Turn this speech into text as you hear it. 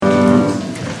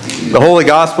The Holy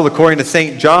Gospel according to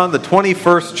St. John, the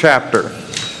 21st chapter.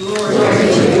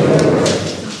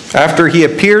 After he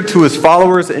appeared to his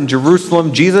followers in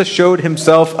Jerusalem, Jesus showed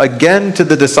himself again to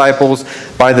the disciples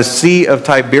by the Sea of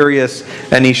Tiberias,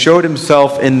 and he showed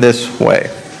himself in this way.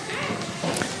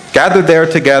 Gathered there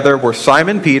together were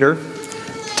Simon Peter,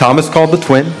 Thomas called the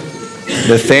twin,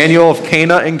 Nathanael of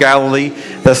Cana in Galilee,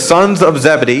 the sons of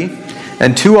Zebedee,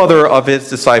 and two other of his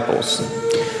disciples.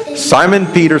 Simon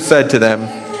Peter said to them,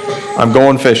 "I'm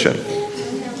going fishing."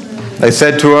 They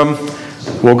said to him,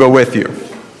 "We'll go with you."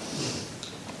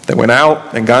 They went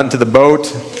out and got into the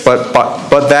boat,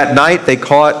 but that night they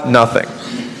caught nothing.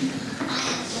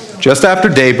 Just after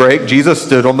daybreak, Jesus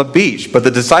stood on the beach, but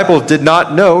the disciples did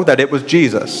not know that it was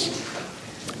Jesus.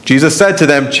 Jesus said to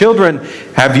them, "Children,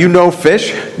 have you no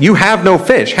fish? You have no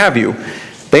fish, have you?"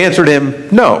 They answered him,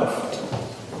 "No."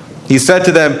 He said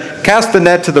to them, "Cast the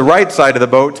net to the right side of the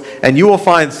boat, and you will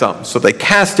find some." So they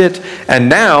cast it, and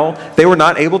now they were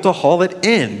not able to haul it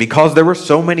in because there were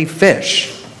so many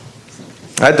fish.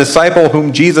 That disciple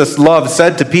whom Jesus loved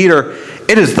said to Peter,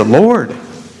 "It is the Lord."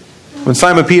 When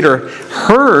Simon Peter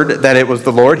heard that it was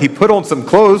the Lord, he put on some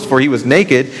clothes, for he was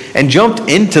naked, and jumped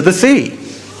into the sea.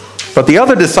 But the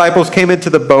other disciples came in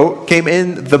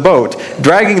the boat,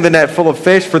 dragging the net full of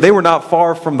fish, for they were not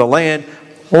far from the land,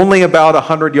 only about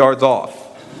 100 yards off.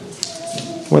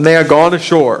 When they had gone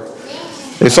ashore,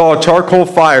 they saw a charcoal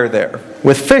fire there,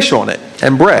 with fish on it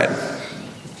and bread.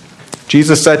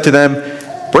 Jesus said to them,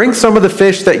 "Bring some of the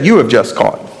fish that you have just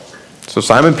caught." So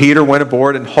Simon Peter went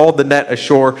aboard and hauled the net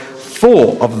ashore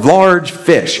full of large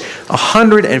fish,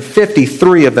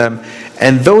 153 of them,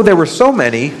 and though there were so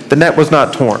many, the net was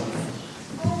not torn.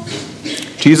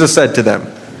 Jesus said to them,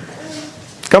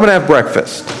 "Come and have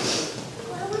breakfast."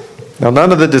 Now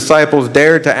none of the disciples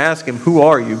dared to ask him, "Who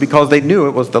are you?" because they knew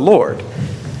it was the Lord.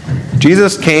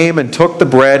 Jesus came and took the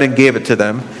bread and gave it to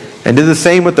them, and did the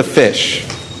same with the fish.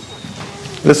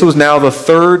 This was now the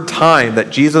third time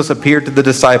that Jesus appeared to the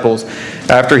disciples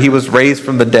after he was raised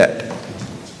from the dead.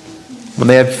 When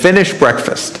they had finished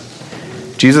breakfast,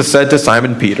 Jesus said to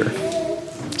Simon Peter,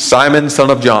 "Simon,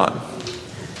 son of John,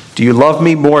 do you love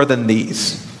me more than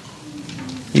these?"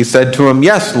 He said to him,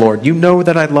 "Yes, Lord, you know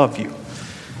that I love you."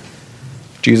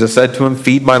 Jesus said to him,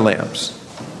 "Feed my lambs."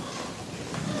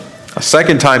 A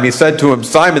second time he said to him,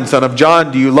 "Simon, son of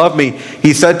John, do you love me?"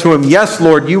 He said to him, "Yes,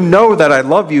 Lord, you know that I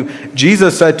love you."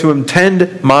 Jesus said to him, "Tend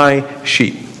my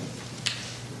sheep."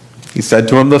 He said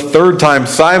to him the third time,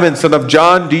 "Simon, son of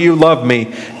John, do you love me?"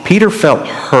 Peter felt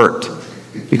hurt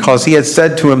because he had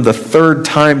said to him the third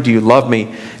time, "Do you love me?"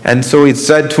 And so he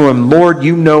said to him, "Lord,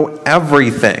 you know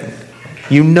everything.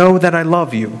 You know that I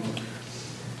love you."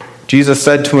 Jesus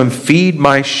said to him, "Feed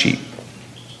my sheep.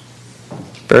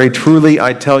 Very truly,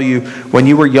 I tell you, when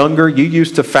you were younger, you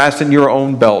used to fasten your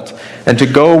own belt and to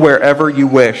go wherever you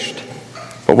wished.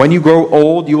 But when you grow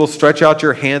old, you will stretch out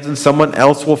your hands and someone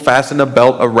else will fasten a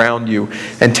belt around you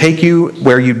and take you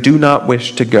where you do not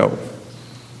wish to go."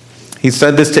 He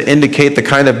said this to indicate the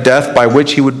kind of death by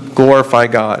which he would glorify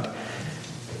God.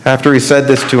 After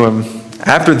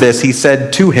this, he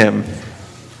said to him,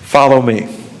 "Follow me."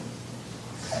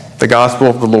 The Gospel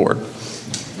of the Lord.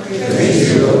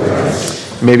 Praise you, O Christ.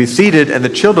 You may be seated, and the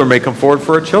children may come forward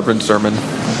for a children's sermon.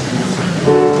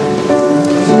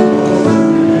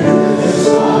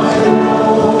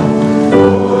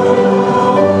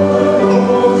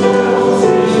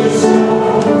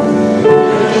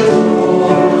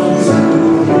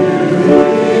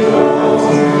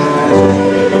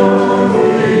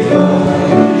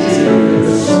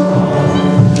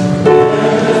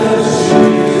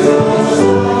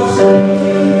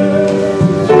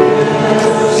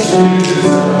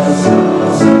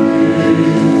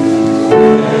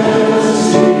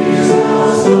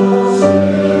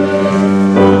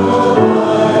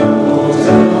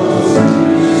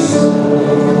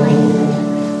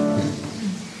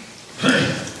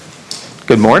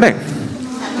 Good morning.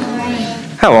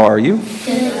 How are you?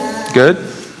 Good.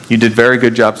 You did very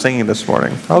good job singing this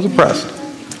morning. I was impressed.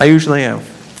 I usually am.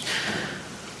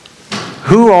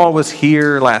 Who all was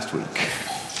here last week?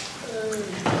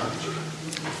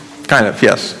 Kind of,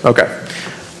 yes. Okay.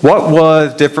 What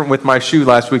was different with my shoe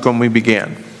last week when we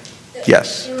began?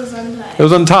 Yes. It was untied. It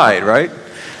was untied, right?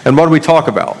 And what did we talk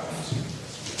about?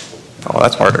 Oh,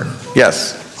 that's harder.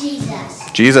 Yes.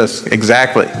 Jesus,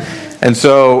 exactly. And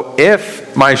so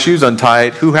if my shoe's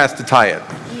untied, who has to tie it?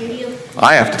 You.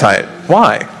 I have to tie it.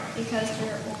 Why? Because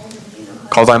you're old and you know how.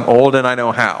 Because I'm old and I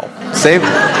know how. Same.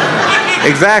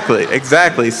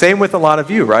 Exactly. Same with a lot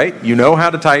of you, right? You know how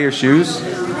to tie your shoes.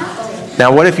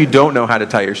 Now, what if you don't know how to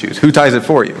tie your shoes? Who ties it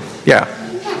for you? Yeah.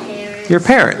 Your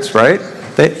parents, right?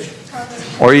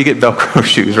 or you get Velcro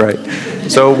shoes, right?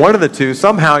 So one of the two,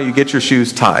 somehow you get your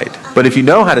shoes tied. But if you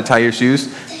know how to tie your shoes,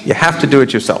 you have to do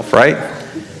it yourself, right?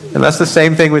 And that's the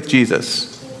same thing with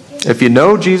Jesus. If you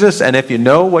know Jesus and if you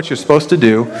know what you're supposed to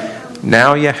do,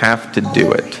 now you have to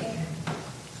do it.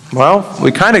 Well,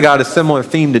 we kind of got a similar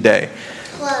theme today.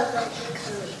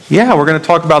 Yeah, we're going to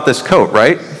talk about this coat,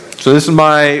 right? So this is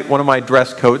one of my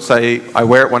dress coats. I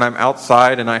wear it when I'm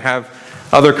outside, and I have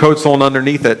other coats on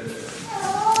underneath it.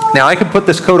 Now, I can put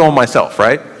this coat on myself,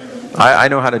 right? I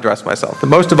know how to dress myself, and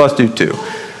most of us do too.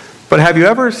 But have you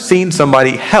ever seen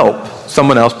somebody help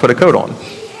someone else put a coat on?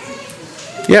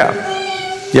 Yeah.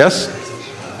 Yes?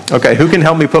 Okay, who can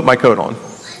help me put my coat on?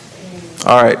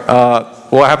 All right,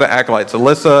 we'll have the acolytes,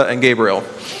 Alyssa and Gabriel.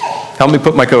 Help me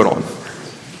put my coat on.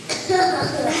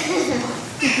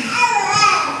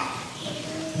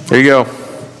 There you go.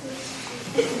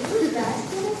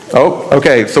 Oh,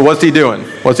 okay, so what's he doing?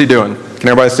 What's he doing? Can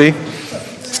everybody see?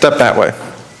 Step that way.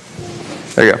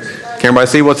 There you go. Can everybody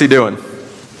see what's he doing?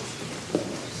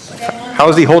 How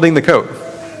is he holding the coat?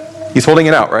 He's holding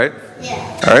it out, right?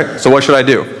 Yeah. All right, so what should I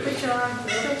do? Put your arm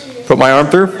through. Put my arm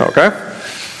through? Okay.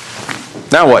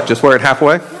 Now what? Just wear it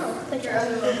halfway? No, put your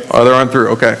other arm through. Other arm through,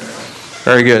 okay.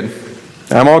 Very good.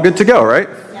 I'm all good to go, right?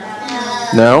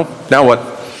 No? Now what?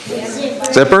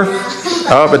 Zipper?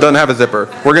 Oh, it doesn't have a zipper.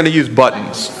 We're going to use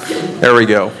buttons. There we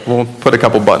go. We'll put a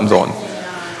couple buttons on.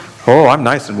 Oh, I'm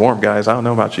nice and warm, guys. I don't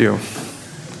know about you.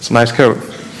 It's a nice coat.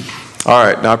 All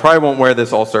right, now I probably won't wear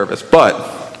this all service, but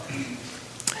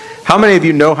how many of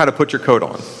you know how to put your coat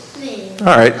on?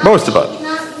 All right, most of us.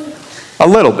 A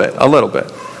little bit.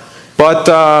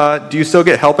 But do you still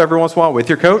get help every once in a while with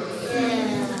your coat?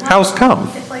 Yeah. How's come?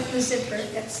 If like the zipper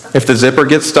gets stuck. If the zipper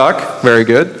gets stuck, very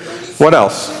good. What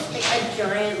else? Like a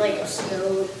giant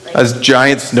snow. A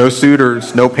giant snowsuit or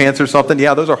snow pants or something?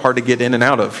 Yeah, those are hard to get in and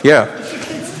out of. Yeah. If your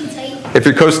coat's too tight. If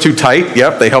your coat's too tight,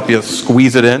 yep, they help you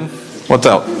squeeze it in. What's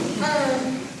else?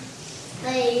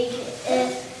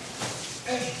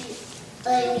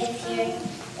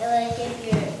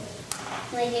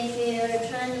 If you're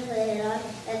trying to put it on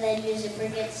and then your zipper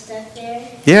gets stuck there.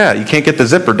 Yeah, you can't get the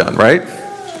zipper done, right?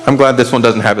 I'm glad this one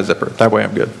doesn't have a zipper. That way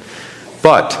I'm good.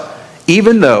 But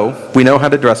even though we know how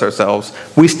to dress ourselves,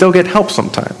 we still get help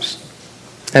sometimes.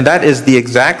 And that is the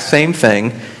exact same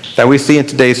thing that we see in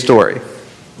today's story.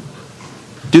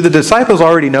 Do the disciples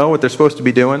already know what they're supposed to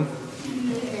be doing?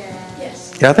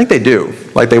 Yes. Yeah, I think they do.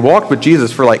 Like, they walked with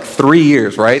Jesus for like 3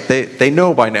 years, right? They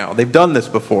know by now. They've done this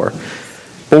before.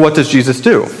 Well, what does Jesus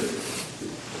do?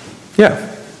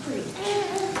 Yeah.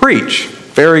 Preach.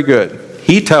 Very good.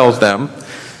 He tells them,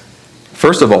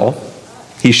 first of all,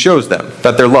 he shows them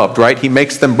that they're loved, right? He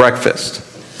makes them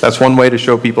breakfast. That's one way to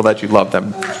show people that you love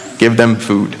them. Give them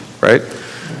food, right?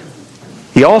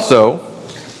 He also,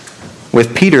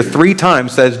 with Peter 3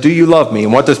 times, says, "Do you love me?"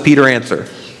 And what does Peter answer?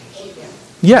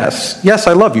 Yes. Yes,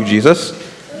 I love you, Jesus.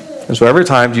 And so every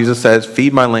time Jesus says,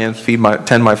 "Feed my lambs,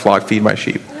 tend my flock, feed my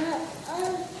sheep."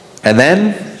 And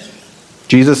then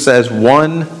Jesus says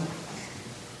one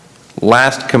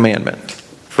last commandment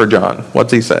for John.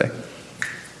 What's he say?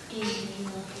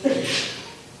 He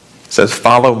says,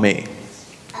 "Follow me."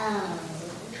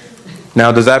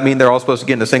 Now, does that mean they're all supposed to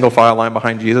get in a single file line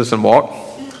behind Jesus and walk?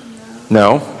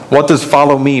 No. What does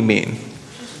follow me mean?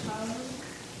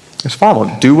 Just follow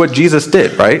him. Do what Jesus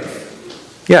did, right?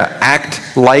 Yeah,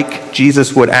 act like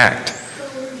Jesus would act.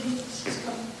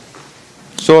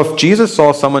 So if Jesus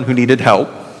saw someone who needed help,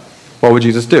 what would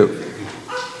Jesus do?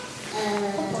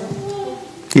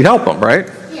 He'd help them, right?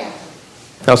 Yeah.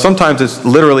 Now sometimes it's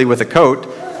literally with a coat,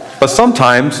 but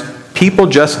sometimes people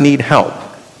just need help.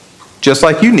 Just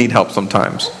like you need help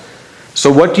sometimes.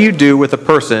 So what do you do with a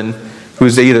person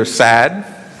who's either sad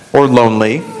or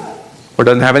lonely or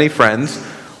doesn't have any friends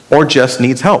or just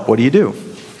needs help? What do?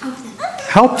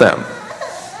 Help them.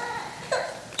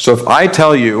 So if I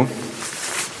tell you,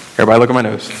 everybody look at my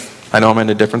nose. I know I'm in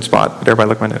a different spot, but everybody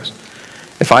look at my nose.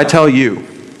 If I tell you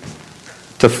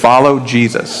to follow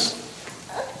Jesus,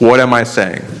 what am I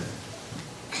saying?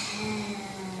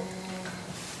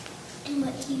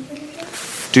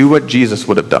 Do what Jesus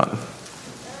would have done.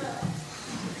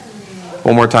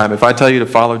 One more time. If I tell you to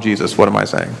follow Jesus, what am I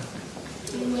saying?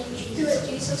 Do what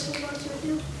Jesus would want to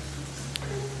do.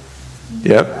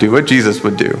 Yep, do what Jesus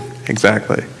would do.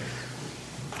 Exactly.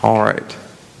 All right.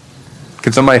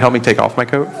 Can somebody help me take off my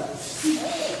coat?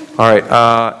 All right,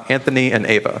 Anthony and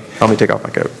Ava, help me take off my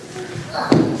coat.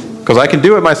 Because I can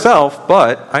do it myself,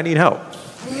 but I need help.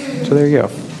 So there you go.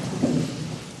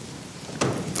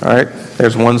 All right,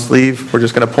 there's one sleeve. We're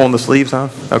just going to pull in the sleeves, huh?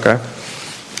 Okay.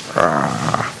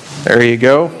 There you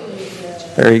go.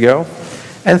 There you go.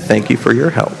 And thank you for your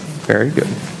help. Very good.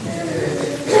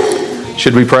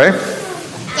 Should we pray?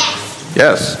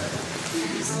 Yes.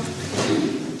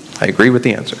 I agree with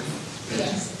the answer.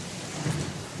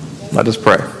 Let us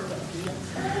pray.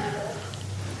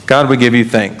 God, we give you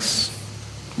thanks.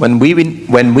 When we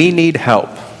need help,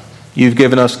 you've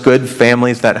given us good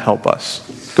families that help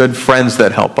us, good friends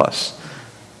that help us.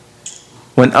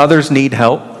 When others need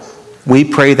help, we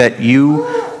pray that you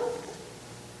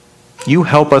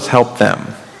help us help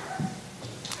them.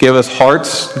 Give us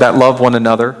hearts that love one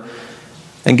another,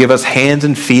 and give us hands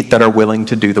and feet that are willing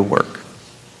to do the work.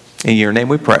 In your name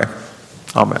we pray.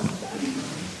 Amen.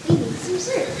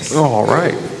 All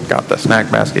right. Got the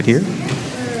snack basket here.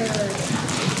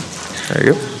 There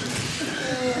you go.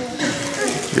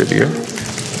 Good to go.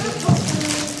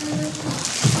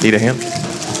 Need a hand?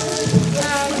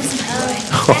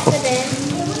 After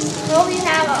this, hope you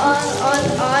have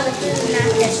all the food,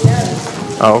 not just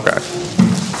those. Oh, okay.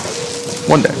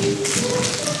 One day.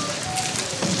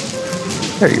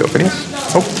 There you go, Phineas.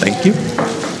 Oh, thank you.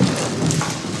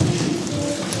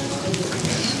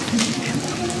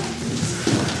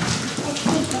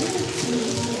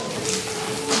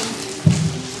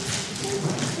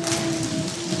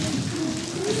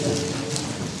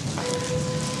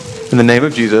 In the name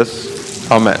of Jesus,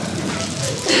 amen.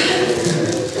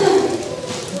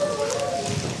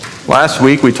 Last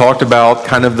week we talked about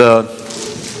kind of the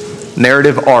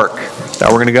narrative arc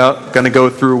that we're going to go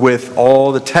through with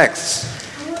all the texts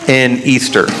in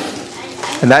Easter.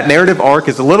 And that narrative arc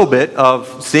is a little bit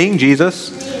of seeing Jesus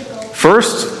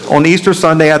first on Easter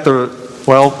Sunday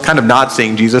kind of not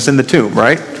seeing Jesus in the tomb,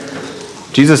 right?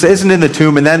 Jesus isn't in the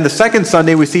tomb, and then the second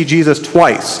Sunday we see Jesus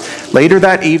twice. Later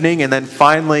that evening, and then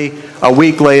finally a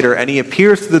week later, and he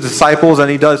appears to the disciples,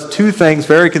 and he does two things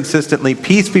very consistently: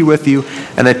 peace be with you,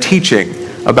 and a teaching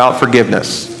about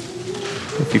forgiveness.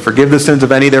 If you forgive the sins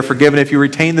of any, they're forgiven. If you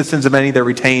retain the sins of any, they're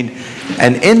retained.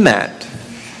 And in that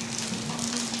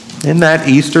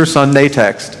Easter Sunday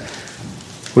text,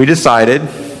 I decided,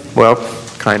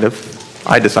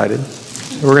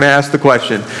 we're going to ask the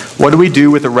question, what do we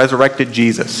do with the resurrected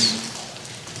Jesus?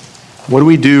 What do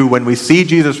we do when we see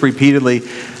Jesus repeatedly?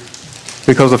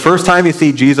 Because the first time you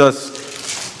see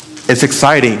Jesus, it's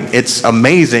exciting, it's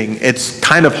amazing, it's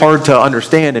kind of hard to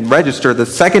understand and register. The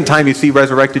second time you see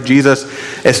resurrected Jesus,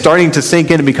 it's starting to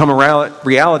sink in and become a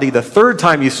reality. The third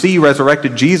time you see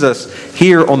resurrected Jesus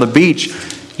here on the beach,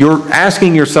 you're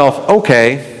asking yourself,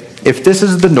 okay, if this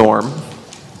is the norm,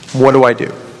 what do I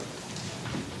do?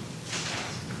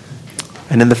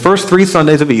 And in the first 3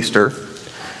 Sundays of Easter,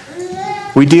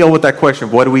 we deal with that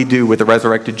question, what do we do with the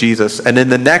resurrected Jesus? And in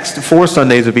the next 4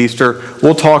 Sundays of Easter,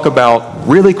 we'll talk about,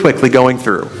 really quickly going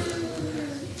through,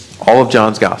 all of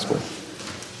John's Gospel.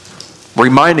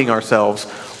 Reminding ourselves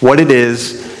what it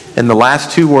is in the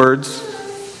last 2 words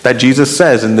that Jesus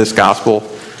says in this Gospel,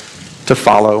 to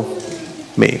follow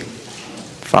me.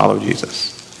 Follow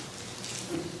Jesus.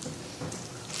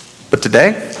 But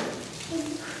today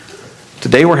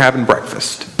we're having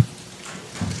breakfast.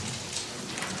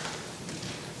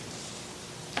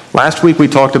 Last week we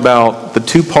talked about the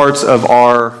 2 parts of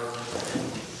our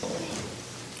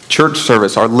church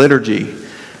service, our liturgy,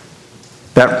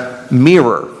 that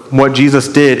mirror what Jesus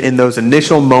did in those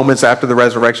initial moments after the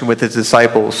resurrection with his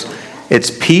disciples.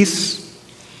 It's peace,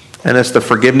 and it's the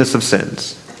forgiveness of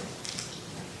sins.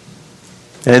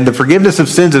 And the forgiveness of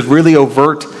sins is really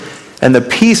overt, and the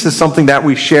peace is something that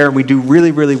we share and we do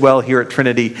really, really well here at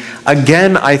Trinity.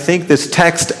 Again, I think this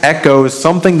text echoes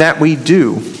something that we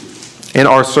do in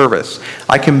our service.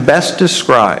 I can best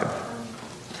describe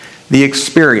the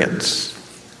experience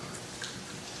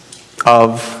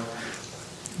of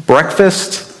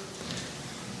breakfast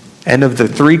and of the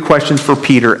 3 questions for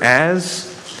Peter as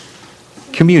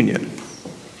communion.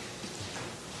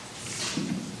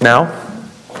 Now,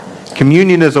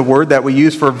 communion is a word that we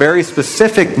use for a very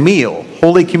specific meal,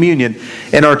 Holy Communion,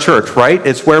 in our church, right?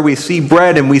 It's where we see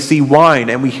bread and we see wine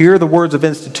and we hear the words of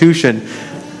institution.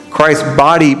 Christ's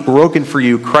body broken for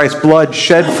you, Christ's blood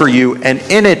shed for you, and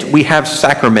in it we have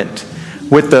sacrament.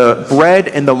 With the bread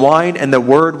and the wine and the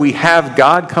word, we have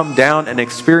God come down and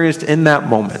experienced in that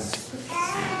moment.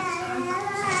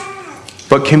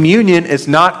 But communion is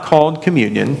not called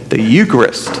communion. The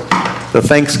Eucharist, the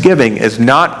Thanksgiving, is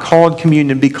not called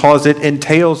communion because it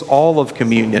entails all of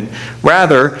communion.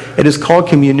 Rather, it is called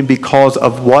communion because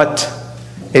of what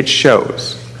it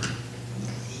shows.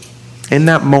 In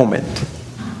that moment,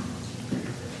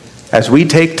 as we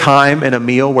take time in a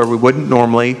meal where we wouldn't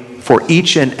normally, for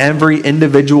each and every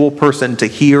individual person to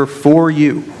hear for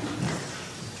you,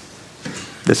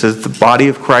 this is the body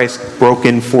of Christ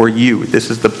broken for you. This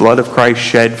is the blood of Christ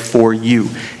shed for you.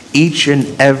 each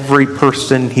and every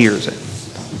person hears it.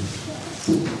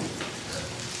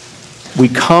 We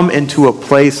come into a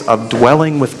place of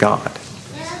dwelling with God.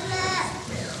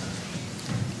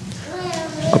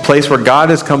 A place where God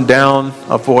has come down,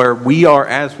 of where we are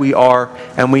as we are,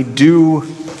 and we do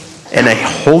in a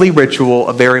holy ritual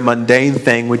a very mundane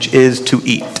thing, which is to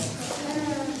eat.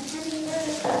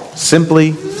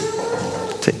 Simply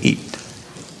to eat.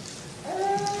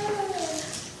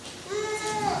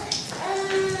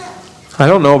 I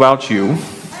don't know about you,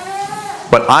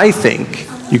 but I think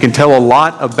you can tell a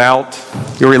lot about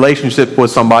your relationship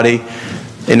with somebody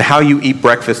in how you eat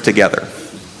breakfast together.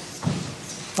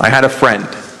 I had a friend.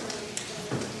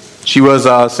 She was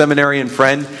a seminarian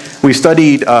friend. We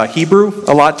studied Hebrew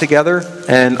a lot together,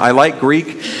 and I like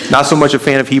Greek. Not so much a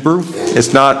fan of Hebrew.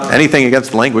 It's not anything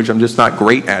against the language. I'm just not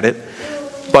great at it.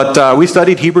 But we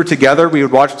studied Hebrew together. We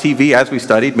would watch TV as we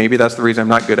studied. Maybe that's the reason I'm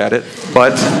not good at it.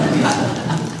 But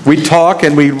we'd talk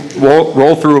and we'd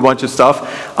roll through a bunch of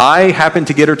stuff. I happened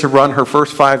to get her to run her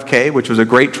first 5K, which was a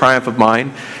great triumph of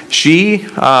mine. She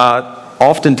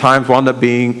oftentimes wound up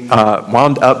being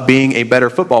a better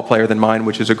football player than mine,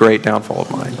 which is a great downfall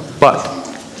of mine. But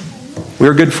we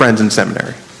were good friends in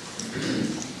seminary.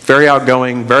 Very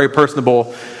outgoing, very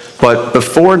personable, but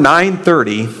before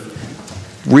 9:30,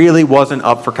 really wasn't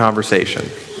up for conversation.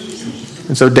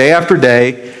 And so day after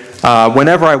day,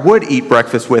 whenever I would eat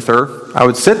breakfast with her, I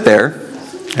would sit there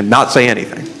and not say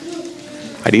anything.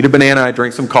 I'd eat a banana, I'd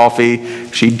drink some coffee,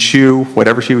 she'd chew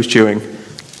whatever she was chewing.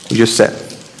 We just sit.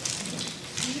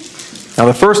 Now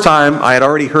the first time I had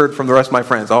already heard from the rest of my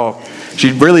friends, oh,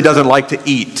 she really doesn't like to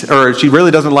eat, or she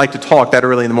really doesn't like to talk that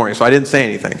early in the morning, so I didn't say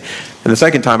anything. And the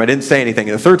second time I didn't say anything,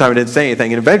 and the third time I didn't say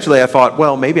anything, and eventually I thought,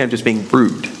 well, maybe I'm just being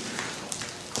rude.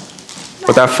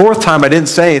 But that fourth time I didn't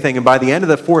say anything, and by the end of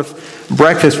the fourth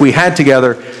breakfast we had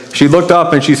together, she looked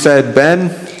up and she said, Ben,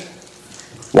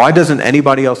 why doesn't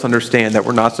anybody else understand that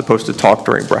we're not supposed to talk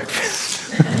during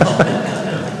breakfast?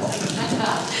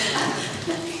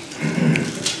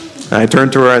 And I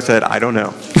turned to her, I said, I don't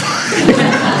know.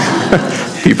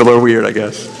 People are weird, I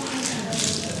guess.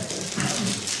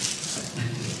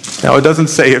 Now, it doesn't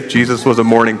say if Jesus was a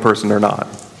morning person or not.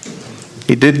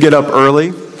 He did get up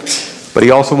early, but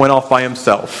he also went off by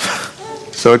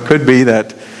himself. So it could be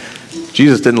that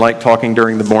Jesus didn't like talking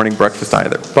during the morning breakfast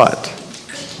either. But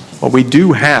what we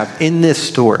do have in this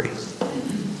story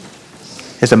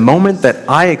is a moment that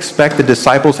I expect the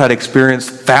disciples had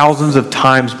experienced thousands of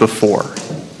times before.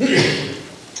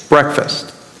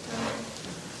 Breakfast.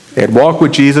 They had walked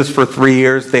with Jesus for 3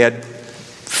 years. They had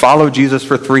followed Jesus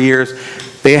for 3 years.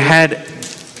 They had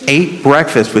ate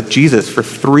breakfast with Jesus for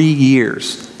 3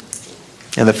 years.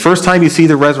 And the first time you see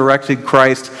the resurrected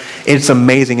Christ, it's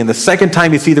amazing. And the second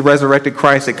time you see the resurrected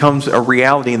Christ, it comes a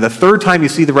reality. And the third time you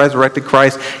see the resurrected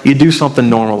Christ, you do something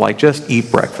normal, like just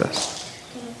eat breakfast.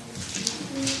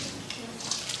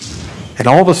 And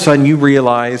all of a sudden you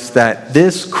realize that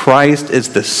this Christ is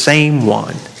the same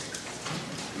one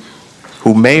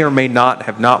who may or may not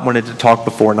have not wanted to talk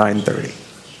before 9:30.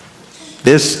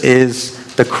 This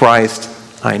is the Christ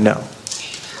I know.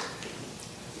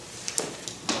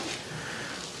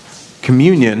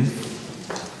 Communion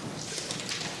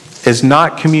is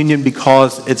not communion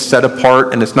because it's set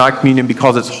apart, and it's not communion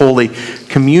because it's holy.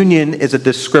 Communion is a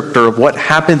descriptor of what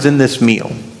happens in this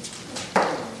meal.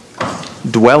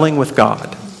 Dwelling with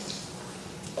God.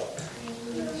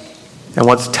 And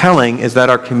what's telling is that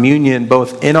our communion,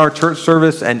 both in our church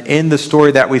service and in the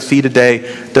story that we see today,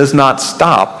 does not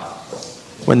stop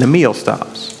when the meal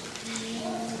stops.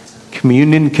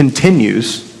 Communion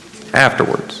continues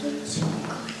afterwards.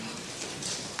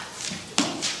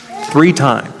 3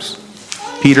 times,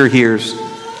 Peter hears,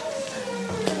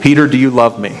 Peter, do you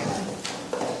love me?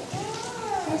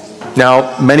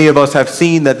 Now, many of us have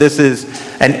seen that this is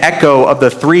an echo of the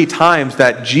 3 times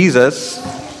that Jesus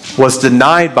was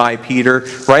denied by Peter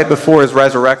right before his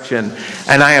resurrection.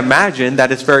 And I imagine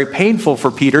that it's very painful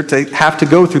for Peter to have to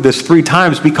go through this 3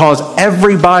 times because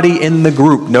everybody in the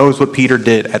group knows what Peter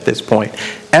did at this point.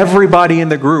 Everybody in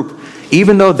the group,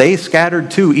 even though they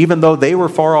scattered too, even though they were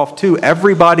far off too,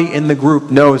 everybody in the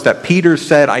group knows that Peter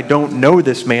said, I don't know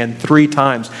this man 3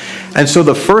 times. And so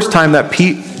the first time that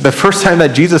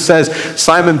Jesus says,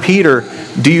 Simon Peter,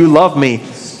 do you love me?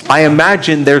 I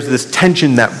imagine there's this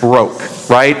tension that broke,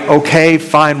 right? Okay,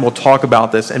 fine, we'll talk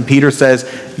about this. And Peter says,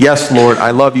 yes, Lord,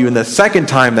 I love you. And the second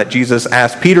time that Jesus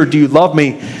asked, Peter, do you love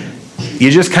me? You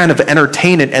just kind of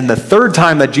entertain it. And the third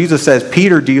time that Jesus says,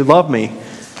 Peter, do you love me?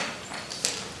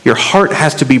 Your heart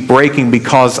has to be breaking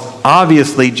because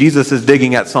obviously Jesus is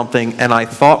digging at something and I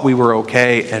thought we were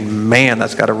okay and man,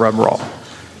 that's got to rub raw.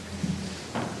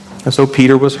 And so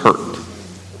Peter was hurt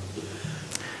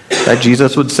that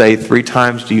Jesus would say 3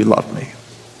 times, "Do you love me?"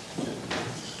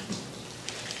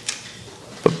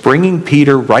 But bringing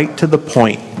Peter right to the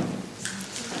point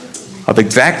of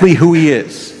exactly who he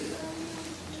is,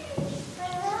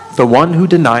 the one who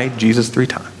denied Jesus 3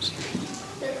 times,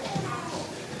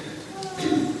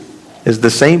 is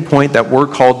the same point that we're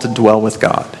called to dwell with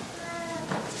God.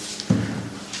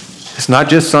 It's not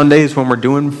just Sundays when we're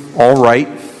doing all right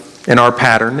in our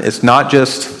pattern. It's not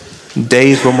just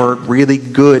days when we're really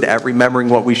good at remembering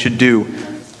what we should do.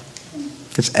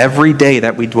 It's every day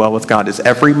that we dwell with God. It's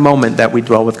every moment that we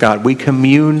dwell with God. We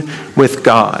commune with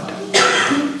God.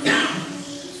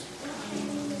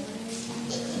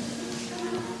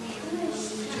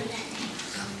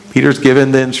 Peter's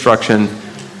given the instruction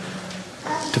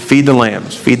to feed the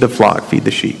lambs, feed the flock, feed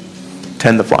the sheep.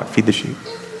 Tend the flock, feed the sheep.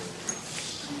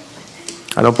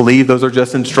 I don't believe those are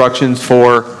just instructions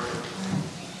for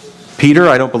Peter.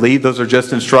 I don't believe those are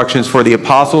just instructions for the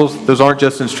apostles. Those aren't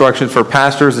just instructions for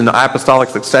pastors in the apostolic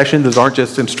succession. Those aren't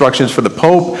just instructions for the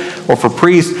Pope or for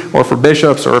priests or for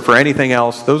bishops or for anything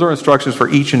else. Those are instructions for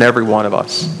each and every one of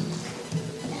us.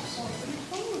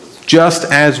 Just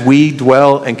as we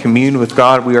dwell and commune with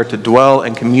God, we are to dwell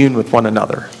and commune with one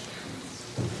another.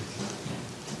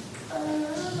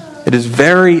 It is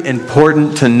very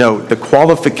important to note the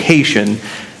qualification,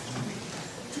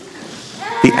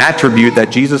 the attribute that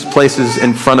Jesus places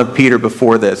in front of Peter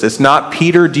before this. It's not,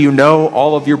 "Peter, do you know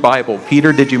all of your Bible?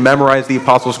 Peter, did you memorize the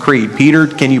Apostles' Creed? Peter,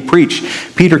 can you preach?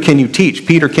 Peter, can you teach?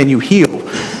 Peter, can you heal?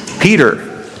 Peter,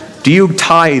 do you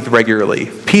tithe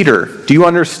regularly? Peter, do you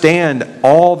understand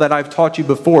all that I've taught you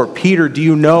before? Peter, do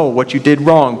you know what you did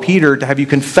wrong? Peter, have you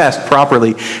confessed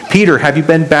properly? Peter, have you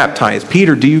been baptized?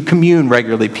 Peter, do you commune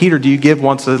regularly? Peter, do you give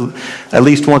at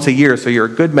least once a year so you're a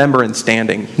good member in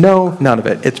standing?" No, none of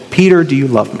it. It's, "Peter, do you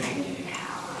love me?"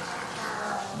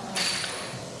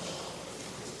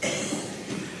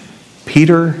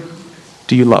 Peter,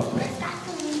 do you love me?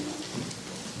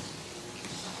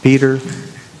 Peter,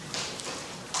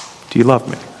 do you love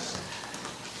me?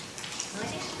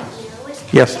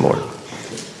 Yes, Lord.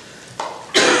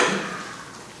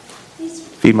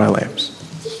 Feed my lambs.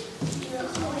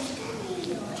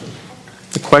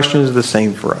 The question is the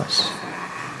same for us.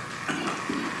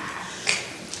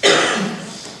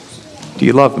 Do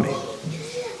you love me?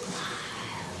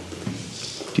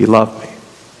 Do you love me?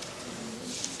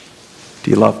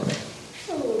 Do you love me?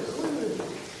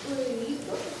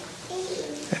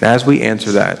 And as we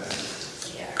answer that,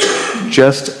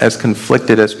 just as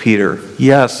conflicted as Peter,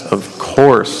 yes, of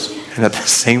course, and at the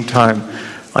same time,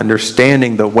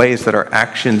 understanding the ways that our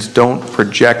actions don't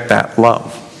project that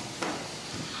love.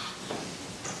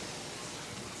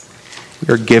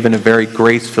 We are given a very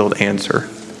grace-filled answer.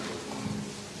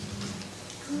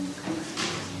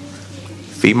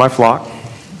 Feed my flock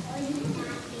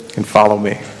and follow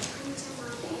me.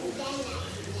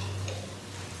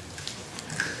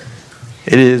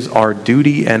 It is our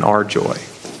duty and our joy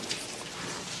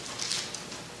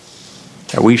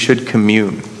that we should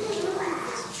commune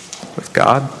with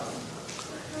God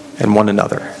and one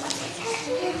another.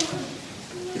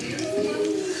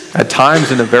 At times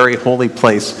in a very holy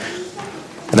place,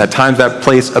 and at times that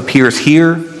place appears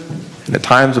here, and at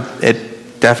times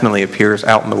it definitely appears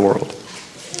out in the world.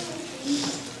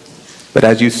 But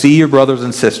as you see your brothers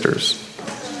and sisters,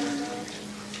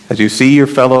 as you see your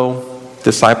fellow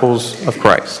disciples of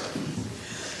Christ,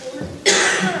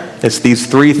 it's these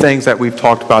 3 things that we've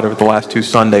talked about over the last 2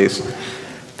 Sundays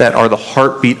that are the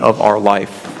heartbeat of our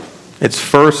life. It's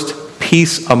first,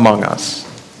 peace among us.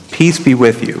 Peace be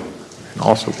with you, and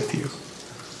also with you.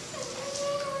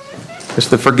 It's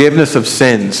the forgiveness of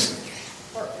sins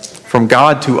from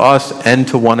God to us and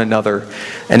to one another,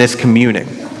 and it's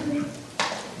communing.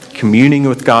 Communing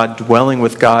with God, dwelling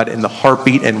with God in the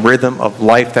heartbeat and rhythm of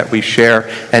life that we share,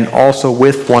 and also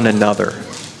with one another,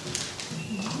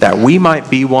 that we might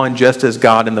be one just as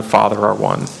God and the Father are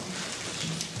one.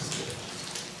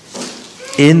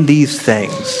 In these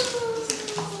things,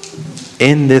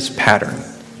 in this pattern,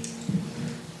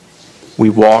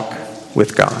 we walk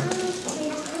with God.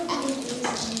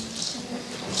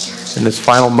 In this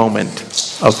final moment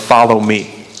of follow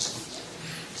me,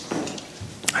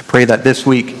 I pray that this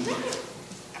week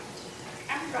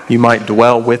you might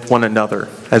dwell with one another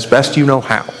as best you know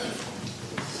how.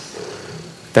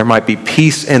 There might be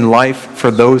peace in life for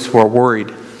those who are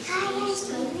worried.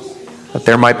 That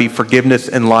there might be forgiveness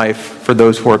in life for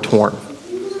those who are torn.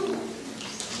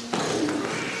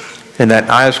 And that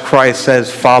as Christ says,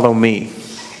 follow me,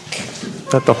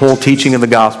 that the whole teaching of the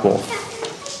gospel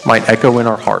might echo in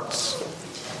our hearts.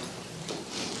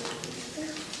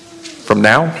 From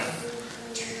now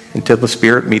until the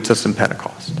Spirit meets us in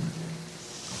Pentecost.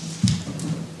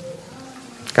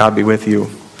 God be with you,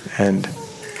 and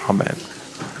amen.